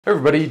Hey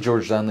everybody,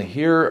 George Donnelly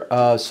here.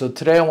 So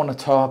today I want to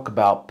talk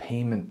about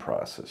payment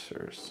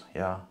processors,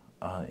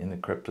 in the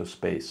crypto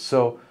space.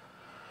 So,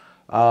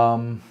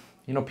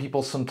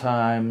 people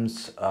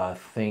sometimes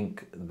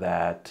think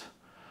that,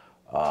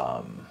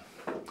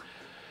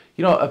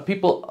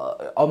 people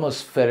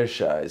almost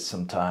fetishize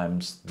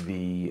sometimes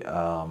the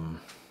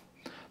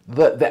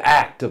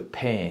act of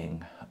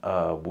paying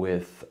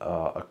with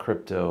a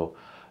crypto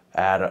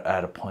at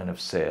a point of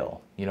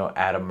sale,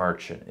 at a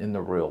merchant in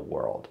the real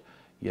world.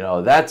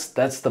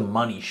 That's the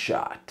money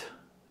shot,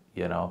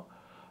 you know.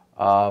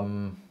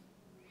 Um,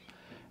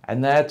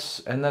 and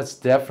that's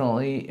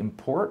definitely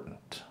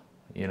important,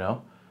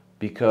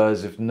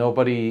 because if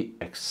nobody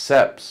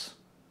accepts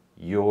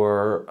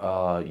your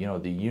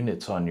the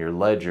units on your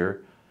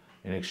ledger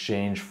in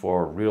exchange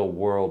for real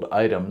world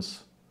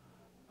items,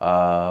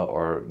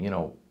 or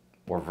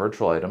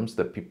virtual items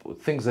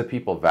things that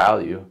people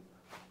value,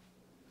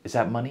 is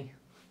that money?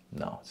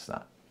 No, it's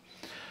not.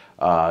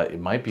 It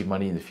might be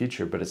money in the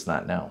future, but it's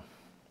not now.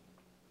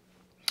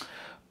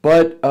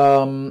 But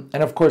and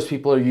of course,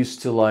 people are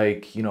used to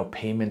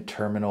payment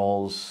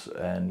terminals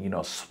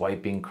and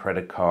swiping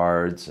credit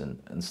cards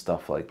and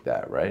stuff like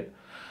that, right?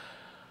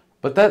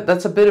 But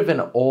that's a bit of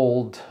an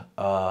old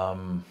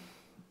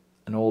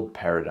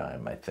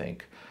paradigm, I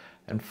think.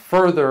 And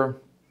further,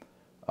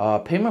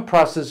 payment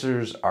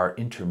processors are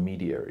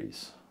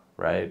intermediaries,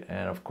 right?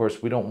 And of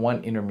course, we don't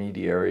want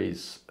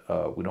intermediaries.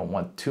 We don't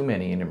want too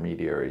many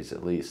intermediaries,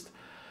 at least,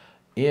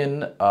 in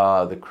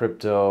the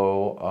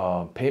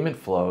crypto payment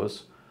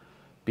flows,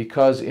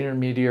 because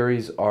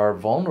intermediaries are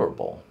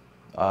vulnerable.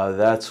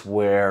 That's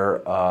where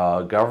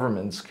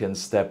governments can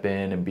step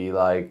in and be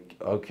like,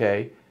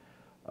 okay,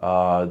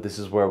 this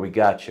is where we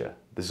got you.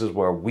 This is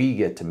where we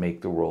get to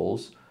make the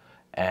rules.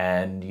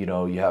 And, you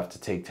have to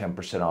take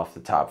 10% off the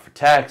top for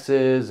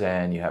taxes,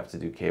 and you have to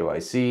do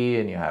KYC,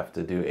 and you have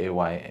to do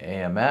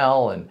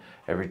AML, and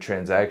every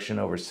transaction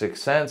over 6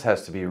 cents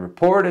has to be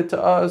reported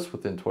to us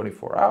within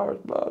 24 hours,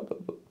 blah, blah,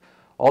 blah.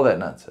 All that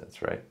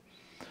nonsense, right?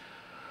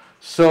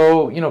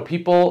 So,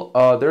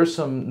 there's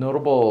some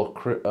notable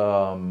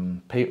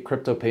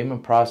crypto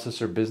payment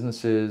processor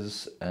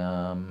businesses,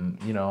 and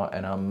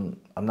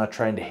I'm not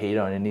trying to hate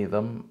on any of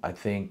them. I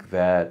think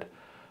that,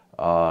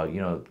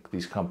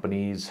 these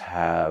companies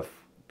have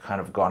kind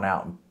of gone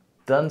out and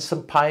done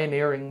some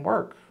pioneering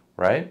work,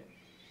 right?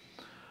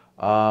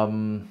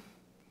 But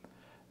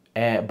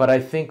I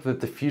think that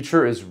the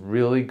future is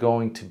really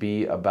going to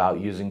be about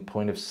using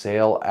point of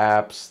sale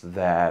apps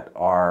that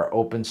are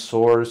open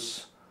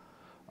source,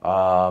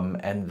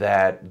 and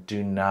that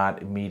do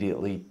not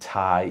immediately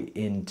tie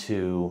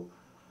into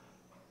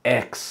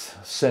X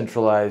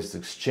centralized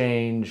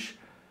exchange,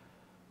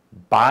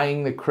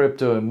 buying the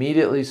crypto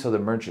immediately so the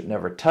merchant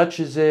never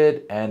touches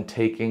it, and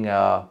taking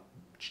a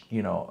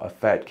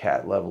fat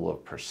cat level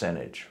of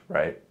percentage,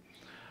 right?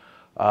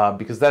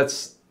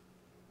 Because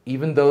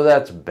even though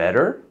that's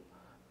better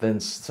than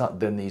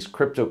these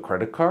crypto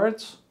credit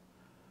cards,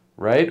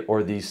 right?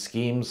 Or these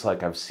schemes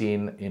like I've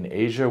seen in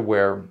Asia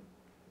where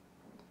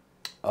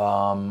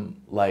you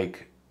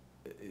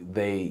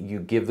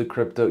pay the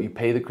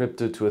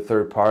crypto to a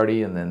third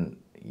party, and then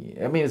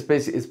it's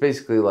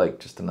basically like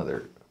just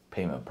another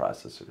payment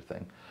processor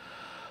thing.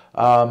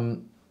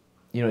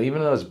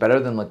 Even though it's better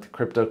than like the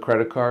crypto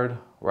credit card,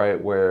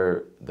 right,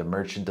 where the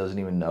merchant doesn't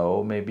even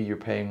know maybe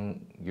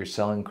you're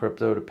selling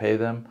crypto to pay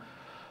them,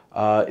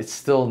 it's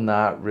still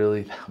not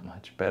really that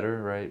much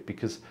better, right?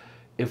 Because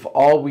if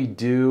all we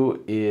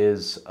do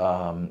is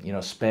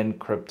spend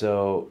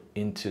crypto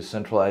into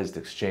centralized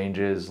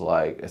exchanges,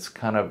 like, it's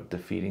kind of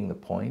defeating the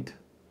point,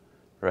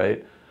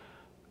 right?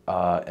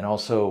 And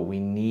also, we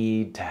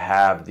need to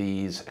have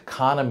these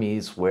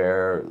economies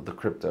where the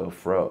crypto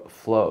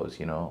flows.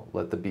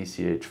 Let the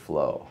BCH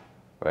flow,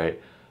 right?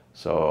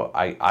 So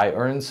I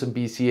earn some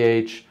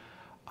BCH.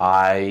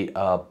 I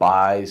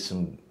buy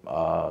some.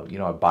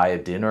 I buy a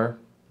dinner.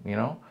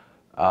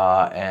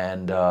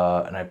 And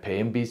I pay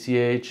him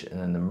BCH,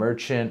 and then the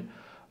merchant,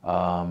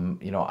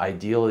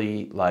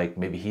 ideally, like,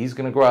 maybe he's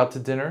gonna go out to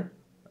dinner,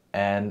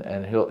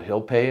 and he'll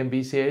pay him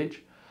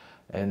BCH,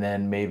 and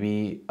then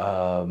maybe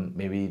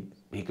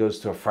he goes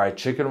to a fried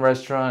chicken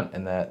restaurant,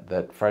 and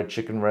that fried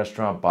chicken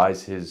restaurant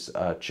buys his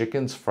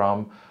chickens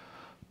from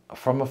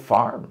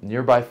a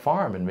nearby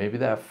farm, and maybe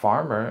that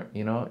farmer,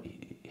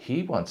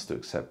 he wants to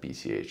accept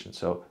BCH, and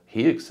so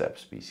he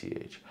accepts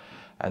BCH.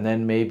 And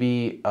then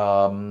maybe,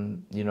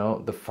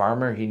 the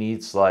farmer, he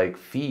needs like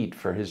feed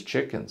for his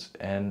chickens,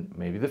 and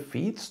maybe the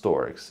feed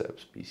store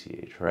accepts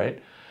BCH,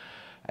 right?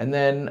 And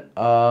then,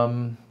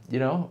 on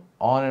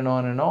and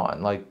on and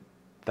on. Like,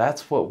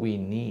 that's what we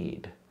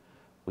need.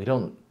 We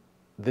don't,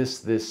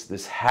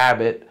 this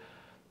habit,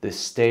 this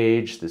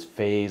stage, this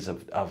phase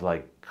of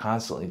like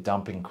constantly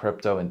dumping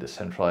crypto into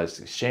centralized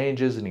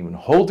exchanges and even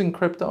holding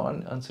crypto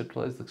on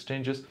uncentralized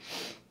exchanges,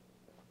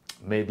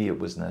 maybe it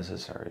was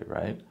necessary,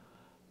 right?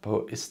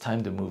 But it's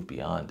time to move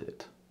beyond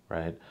it,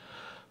 right?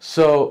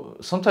 So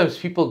sometimes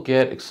people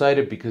get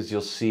excited because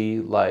you'll see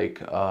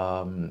like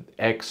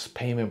X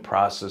payment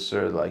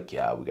processor, like,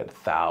 yeah, we got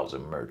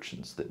 1,000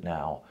 merchants that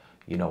now,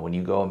 you know, when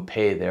you go and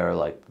pay there,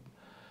 like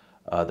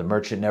the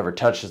merchant never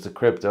touches the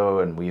crypto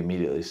and we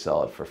immediately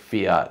sell it for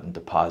fiat and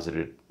deposit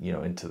it, you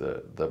know, into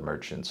the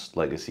merchant's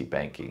legacy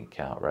banking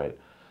account, right?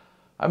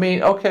 I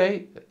mean,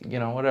 okay, you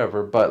know,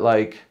 whatever, but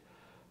like,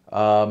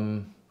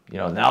 you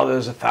know, now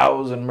there's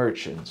 1,000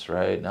 merchants,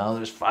 right? Now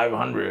there's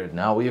 500.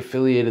 Now we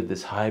affiliated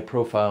this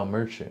high-profile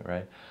merchant,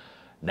 right?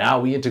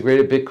 Now we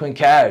integrated Bitcoin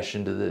Cash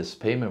into this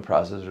payment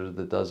processor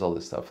that does all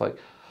this stuff. Like,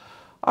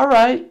 all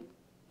right,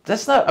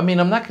 that's not. I mean,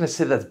 I'm not going to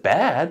say that's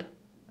bad.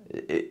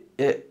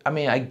 I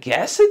mean, I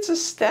guess it's a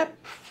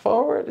step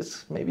forward.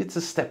 Maybe it's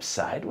a step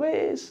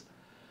sideways,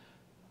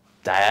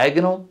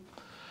 diagonal.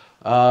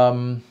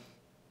 But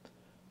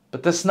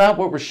that's not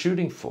what we're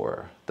shooting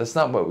for. That's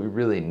not what we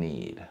really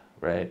need,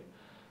 right?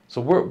 So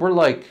we're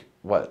like,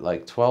 what,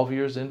 like 12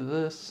 years into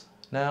this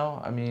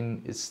now? I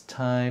mean, it's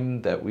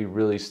time that we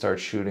really start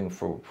shooting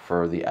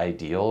for the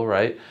ideal,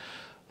 right?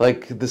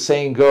 Like the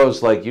saying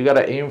goes, like, you got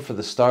to aim for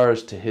the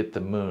stars to hit the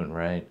moon,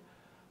 right?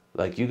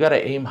 Like, you got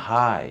to aim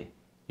high.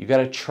 You got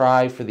to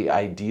try for the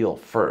ideal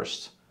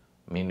first.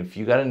 I mean, if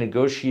you got to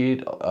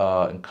negotiate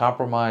and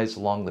compromise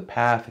along the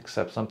path,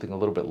 accept something a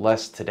little bit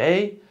less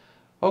today,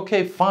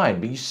 okay,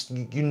 fine. But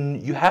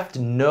you have to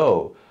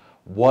know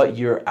what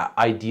your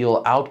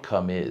ideal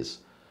outcome is.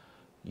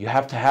 You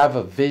have to have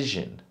a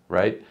vision,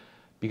 right?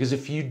 Because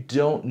if you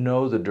don't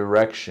know the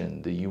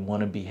direction that you want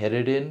to be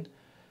headed in,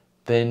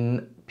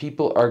 then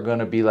people are going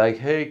to be like,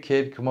 hey,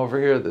 kid, come over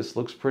here. This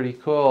looks pretty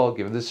cool.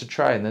 Give this a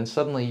try. And then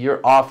suddenly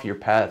you're off your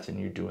path and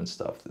you're doing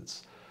stuff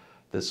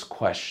that's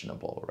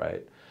questionable,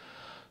 right?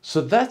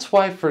 So that's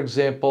why, for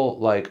example,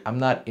 like, I'm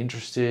not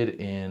interested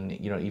in,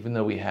 you know, even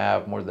though we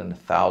have more than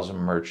 1,000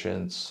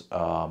 merchants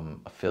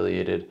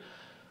affiliated,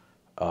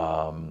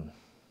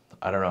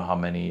 I don't know how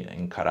many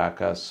in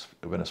Caracas,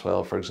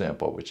 Venezuela, for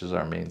example, which is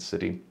our main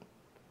city.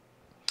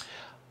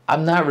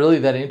 I'm not really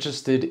that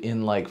interested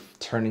in like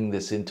turning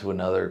this into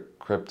another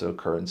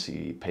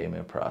cryptocurrency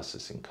payment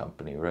processing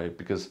company, right?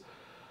 Because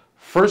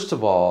first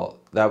of all,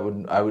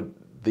 the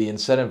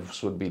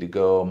incentives would be to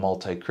go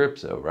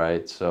multi-crypto,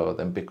 right? So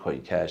then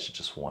Bitcoin Cash is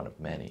just one of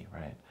many,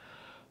 right?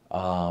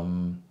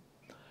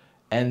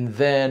 And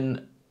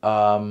then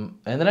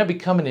I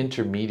become an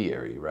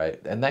intermediary, right?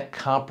 And that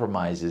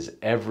compromises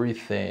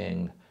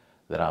everything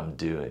that I'm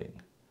doing,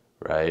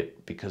 right?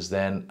 Because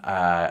then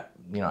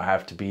you know, I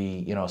have to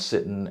be, you know,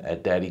 sitting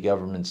at daddy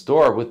government's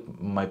door with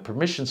my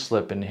permission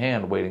slip in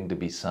hand waiting to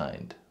be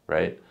signed,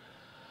 right?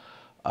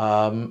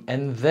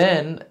 And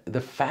then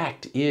the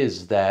fact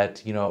is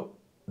that, you know,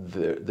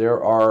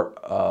 there are,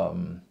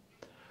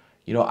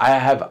 you know, I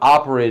have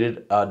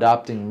operated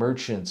adopting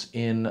merchants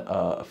in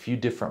a few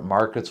different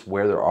markets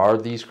where there are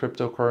these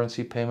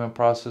cryptocurrency payment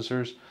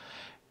processors,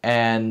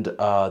 and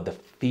the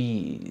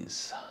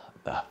fees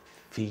that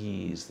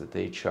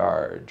they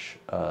charge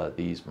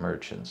these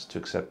merchants to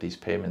accept these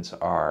payments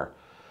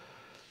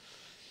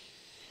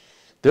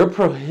they're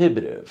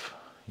prohibitive.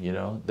 You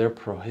know, they're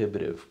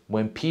prohibitive.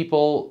 When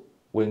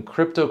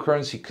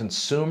cryptocurrency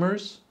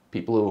consumers,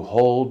 people who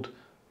hold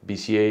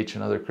BCH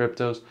and other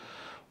cryptos,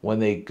 when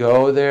they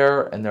go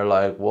there and they're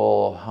like,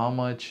 well, how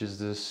much is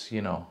this,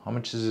 you know, how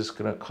much is this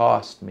going to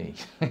cost me?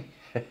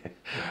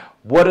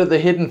 What are the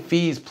hidden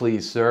fees,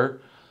 please, sir?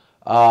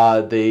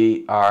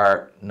 They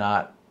are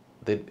not,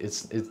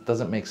 it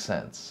doesn't make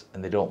sense,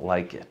 and they don't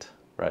like it,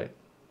 right?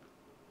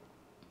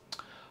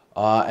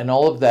 And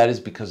all of that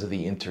is because of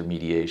the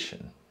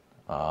intermediation.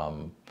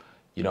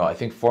 You know, I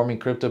think forming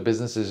crypto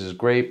businesses is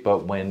great,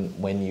 but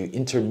when you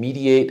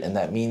intermediate, and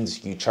that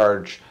means you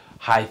charge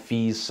high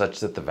fees such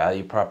that the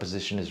value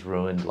proposition is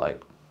ruined,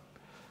 like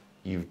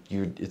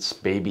it's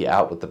baby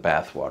out with the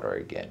bathwater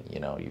again. You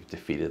know, you've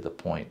defeated the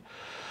point.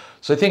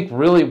 So I think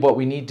really what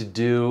we need to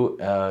do,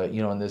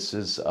 you know, and this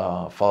is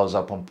follows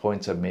up on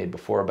points I've made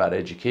before about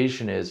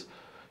education, is,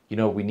 you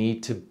know, we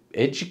need to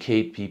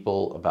educate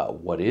people about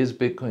what is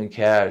Bitcoin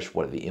Cash,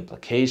 what are the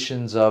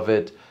implications of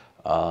it,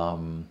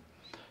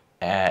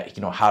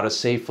 you know, how to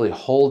safely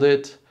hold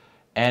it,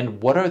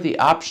 and what are the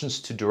options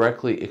to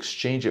directly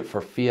exchange it for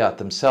fiat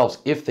themselves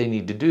if they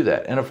need to do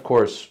that. And of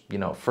course, you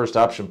know, first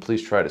option,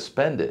 please try to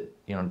spend it.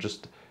 You know,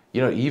 just, you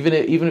know, even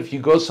if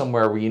you go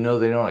somewhere where you know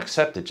they don't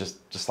accept it,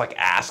 just like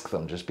ask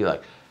them. Just be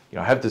like, you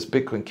know, I have this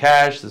Bitcoin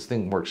Cash, this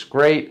thing works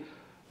great.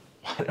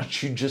 Why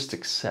don't you just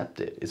accept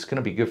it? It's going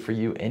to be good for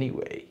you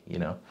anyway, you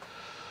know.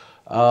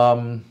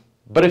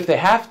 But if they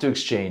have to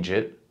exchange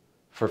it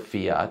for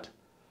fiat,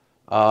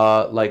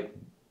 like,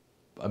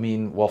 I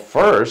mean, well,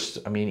 first,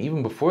 I mean,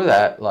 even before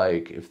that,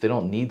 like, if they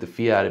don't need the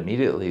fiat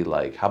immediately,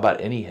 like, how about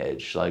any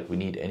hedge? Like, we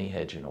need any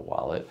hedge in a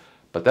wallet.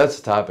 But that's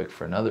a topic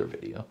for another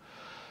video.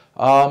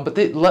 But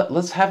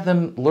let's have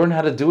them learn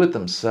how to do it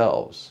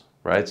themselves,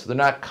 right? So they're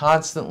not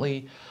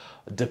constantly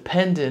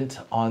dependent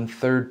on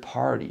third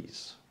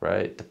parties,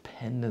 right?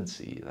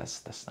 Dependency,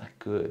 that's not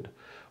good.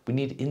 We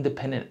need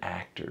independent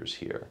actors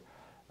here.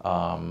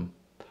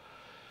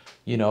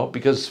 You know,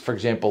 because, for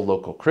example,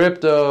 local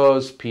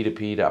cryptos,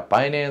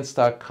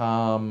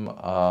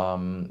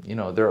 p2p.binance.com, you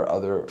know,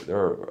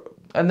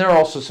 and there are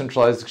also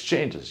centralized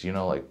exchanges, you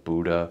know, like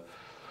Buddha.com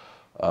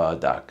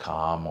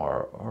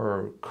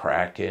or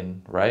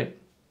Kraken, right?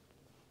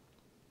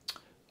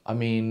 I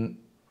mean,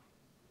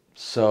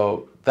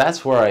 so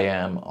that's where I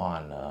am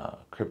on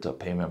crypto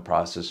payment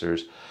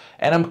processors.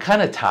 And I'm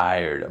kind of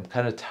tired. I'm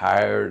kind of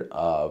tired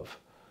of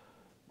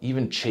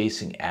even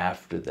chasing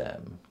after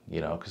them, you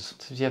know, because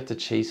sometimes you have to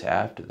chase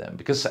after them.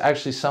 Because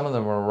actually some of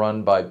them are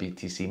run by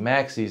BTC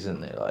maxis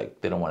and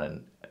they don't want to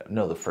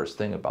know the first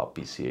thing about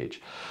BCH.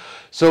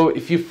 So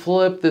if you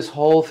flip this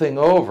whole thing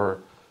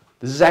over,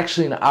 this is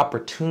actually an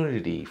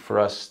opportunity for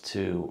us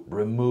to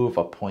remove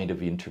a point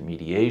of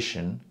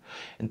intermediation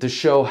and to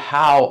show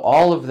how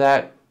all of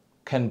that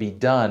can be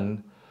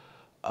done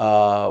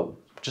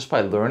just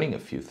by learning a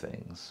few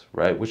things,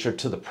 right, which are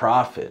to the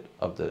profit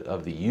of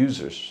the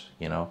users,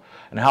 you know,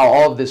 and how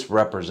all of this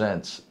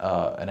represents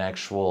an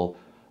actual,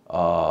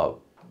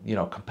 you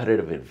know,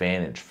 competitive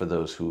advantage for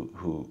those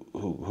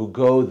who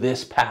go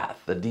this path,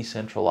 the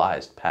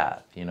decentralized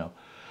path, you know.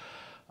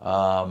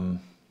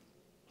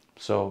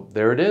 So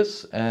there it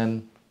is,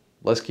 and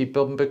let's keep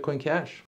building Bitcoin Cash.